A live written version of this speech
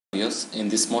Yes, in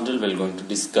this module we are going to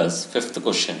discuss fifth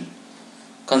question.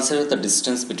 Consider the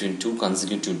distance between two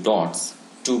consecutive dots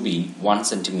to be 1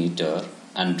 centimeter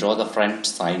and draw the front,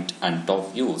 side and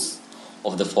top views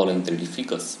of the following 3D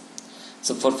figures.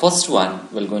 So for first one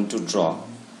we are going to draw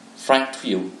front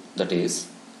view, that is,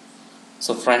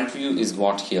 so front view is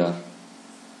what here.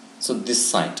 So this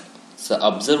side, so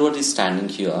observer is standing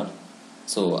here,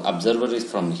 so observer is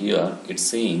from here, it's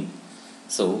seeing,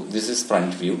 so this is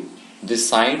front view. This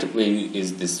side view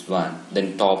is this one,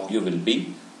 then top view will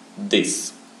be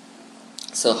this.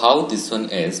 So how this one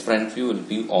is, front view will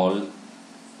be all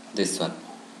this one.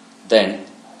 Then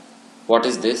what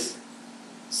is this?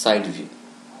 Side view.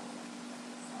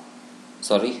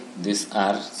 Sorry, these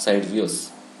are side views.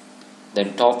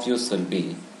 Then top views will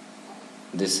be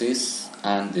this is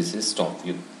and this is top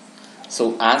view.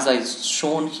 So as I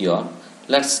shown here,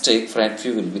 let's take front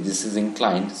view will be this is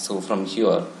inclined. So from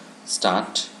here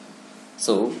start.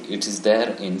 So it is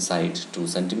there inside 2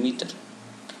 centimeter.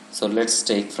 So let's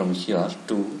take from here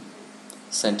 2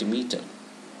 centimeter.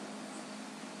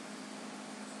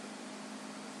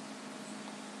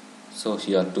 So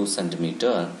here 2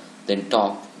 centimeter. Then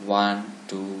top 1,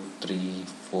 2, 3,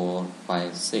 4,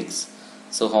 5, 6.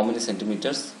 So how many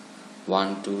centimeters?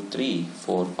 1, 2, 3,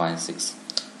 4, 5, 6.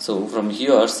 So from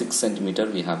here 6 centimeter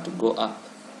we have to go up.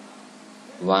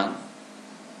 1,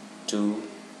 2,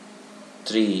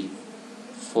 3,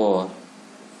 4,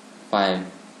 5,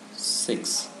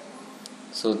 6.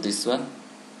 So this one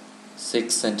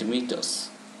 6 centimeters.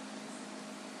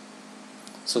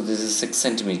 So this is 6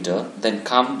 centimeter. Then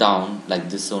come down like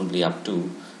this only up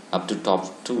to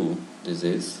top 2. This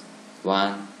is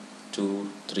 1, 2,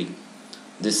 3.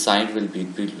 This side will be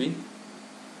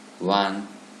 1,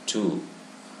 2.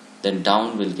 Then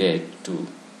down will get 2.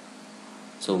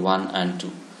 So 1 and 2.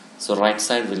 So right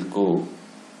side will go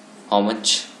how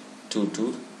much?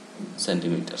 2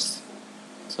 centimeters.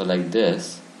 So like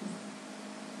this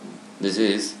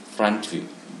is front view.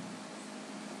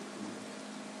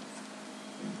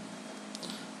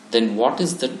 Then what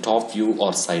is the top view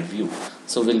or side view?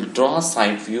 So we'll draw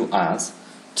side view as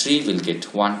 3 will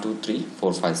get 1, 2, 3,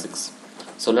 4, 5, 6.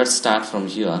 So let's start from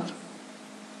here.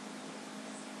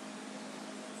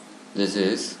 This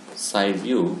is side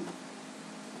view.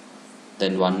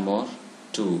 Then one more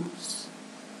 2.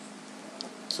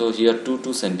 So here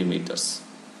 2 centimeters.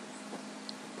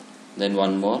 Then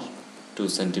one more 2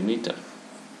 centimeter.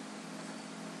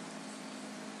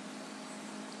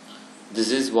 This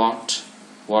is what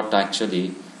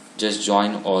actually just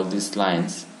join all these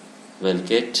lines will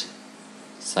get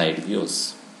side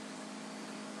views.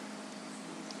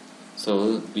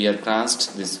 So we are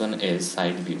crossed, this one is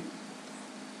side view.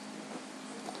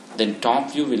 Then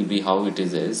top view will be how it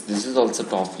is. This is also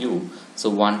top view. So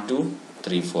 1, 2,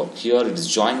 3, 4. Here it is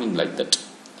joining like that.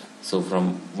 So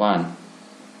from 1,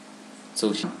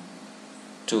 so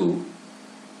 2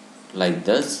 like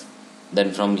this.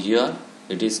 Then from here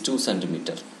it is 2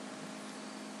 centimeter.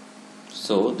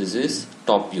 So this is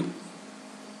top view.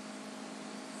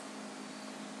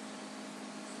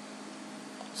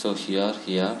 So here,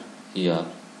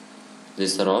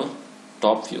 these are all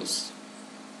top views.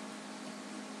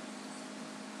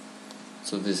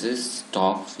 So this is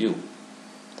top view.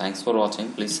 Thanks for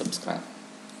watching. Please subscribe.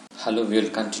 Hello, we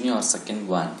will continue our second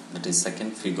one, that is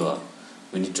second figure.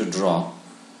 We need to draw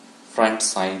front,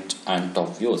 side and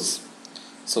top views.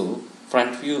 So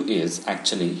front view is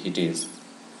actually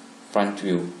front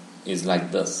view is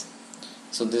like this.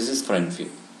 So this is front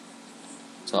view.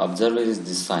 So observer is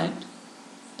this side.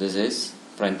 This is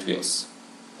front views.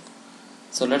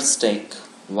 So let's take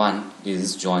one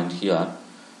is joined here.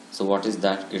 So what is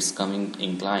that? It's coming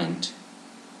inclined.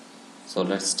 So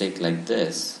let's take like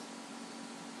this.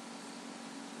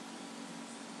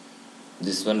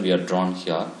 This one we are drawn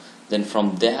here. Then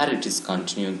from there it is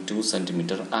continuing 2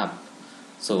 centimeter up.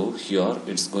 So here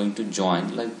it's going to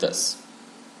join like this.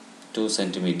 2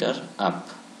 centimeter up.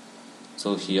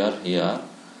 So here.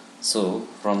 So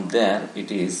from there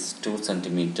it is 2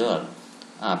 centimeter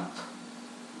up.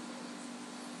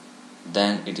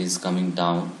 Then it is coming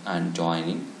down and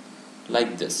joining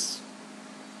like this.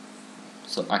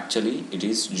 So actually it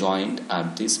is joined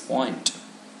at this point.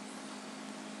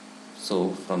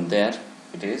 So from there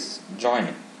it is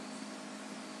joining.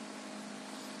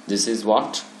 This is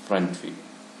what? Front view.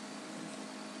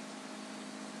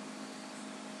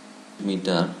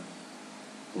 Meter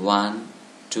 1,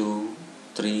 2,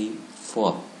 3,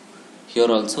 4.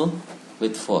 Here also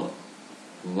with 4.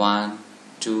 1,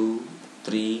 2,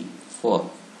 3, 4.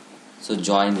 So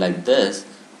join like this.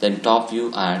 Then top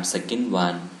view and second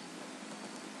one.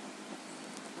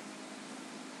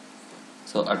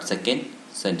 So at second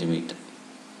centimeter.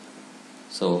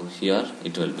 So here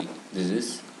it will be, this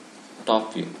is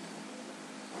top view.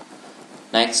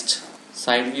 Next,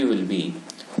 side view will be,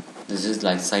 this is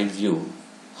like side view.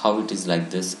 How it is like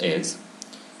this is,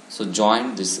 so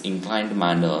join this inclined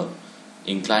manner,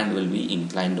 inclined will be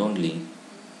inclined only.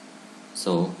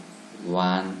 So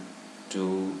 1,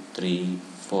 2, 3,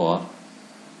 4,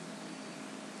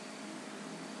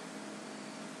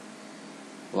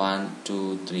 1,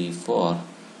 2, 3, 4.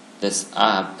 This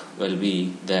up will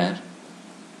be there,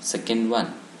 second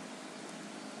one.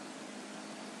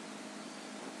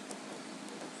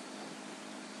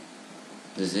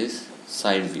 This is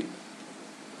side view.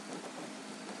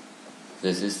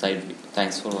 This is side view.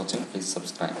 Thanks for watching. Please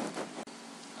subscribe.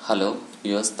 Hello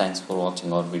viewers, thanks for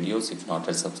watching our videos. If not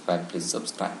yet subscribed, please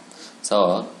subscribe.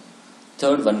 So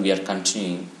third one we are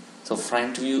continuing. So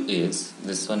front view is,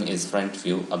 this one is front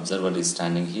view. Observer is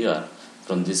standing here.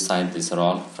 From this side, these are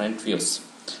all front views.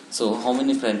 So how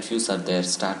many front views are there?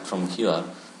 Start from here.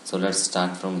 So let's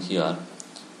start from here.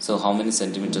 So how many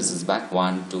centimeters is back?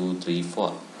 1, 2, 3,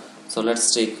 4. So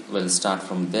let's take, we'll start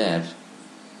from there.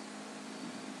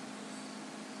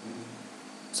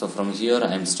 So from here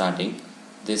I am starting.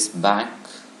 This back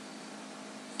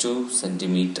 2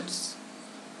 centimeters.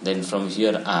 Then from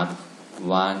here up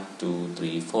 1, 2,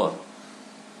 3, 4.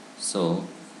 So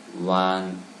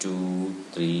 1, 2,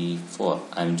 3, 4.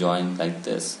 I am joined like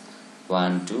this.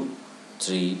 1, 2,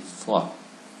 3, 4.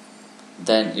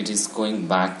 Then it is going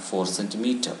back 4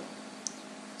 centimeter.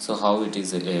 So how it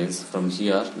is from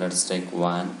here, let's take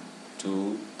 1,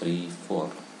 2, 3,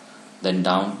 4. Then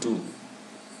down 2.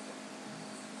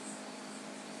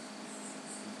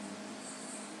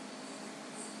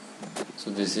 So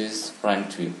this is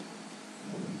front view.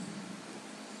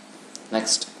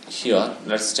 Next here,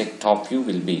 let's take top view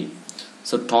will be.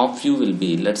 So top view will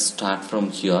be, let's start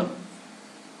from here.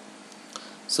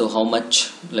 So how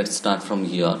much? Let's start from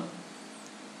here.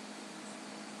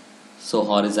 So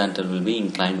horizontal will be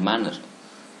inclined manner.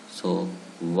 So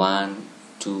 1,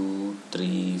 2,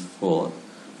 3, 4.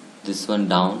 This one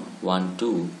down 1,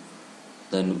 2.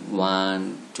 Then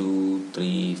 1, 2,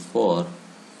 3, 4.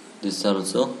 This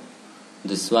also,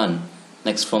 this one.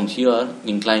 Next from here,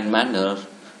 inclined manner,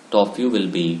 top view will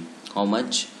be how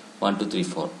much? 1, 2, 3,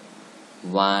 4.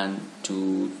 1,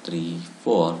 2, 3,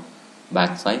 4.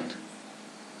 Back side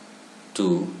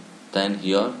 2. Then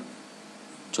here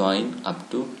join up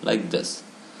to like this.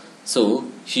 So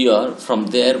here from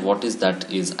there, what is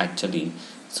that is actually,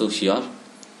 so here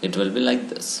it will be like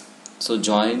this. So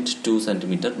joined 2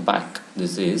 centimeter back.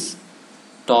 This is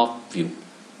top view.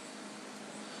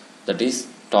 That is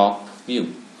top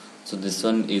view. So this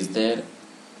one is there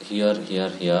here, here,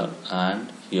 here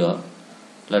and here.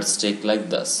 Let's take like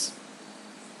this.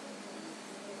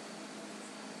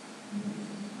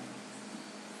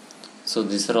 So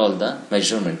these are all the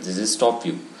measurements. This is top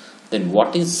view. Then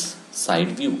what is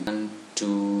side view? 1,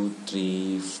 2,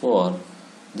 3, 4.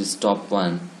 This top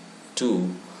 1,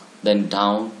 2. Then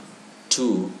down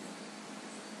 2.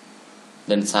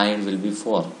 Then side will be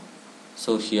 4.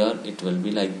 So here it will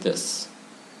be like this.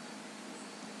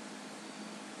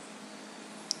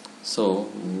 So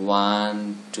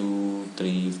 1, 2,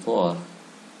 3, 4.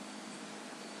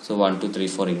 So 1, 2, 3,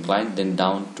 4 inclined. Then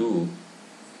down 2.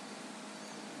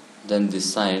 Then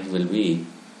this side will be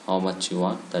how much you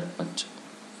want, that much.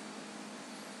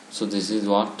 So this is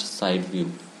what side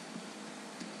view.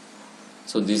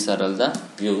 So these are all the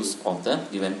views of the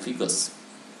given figures.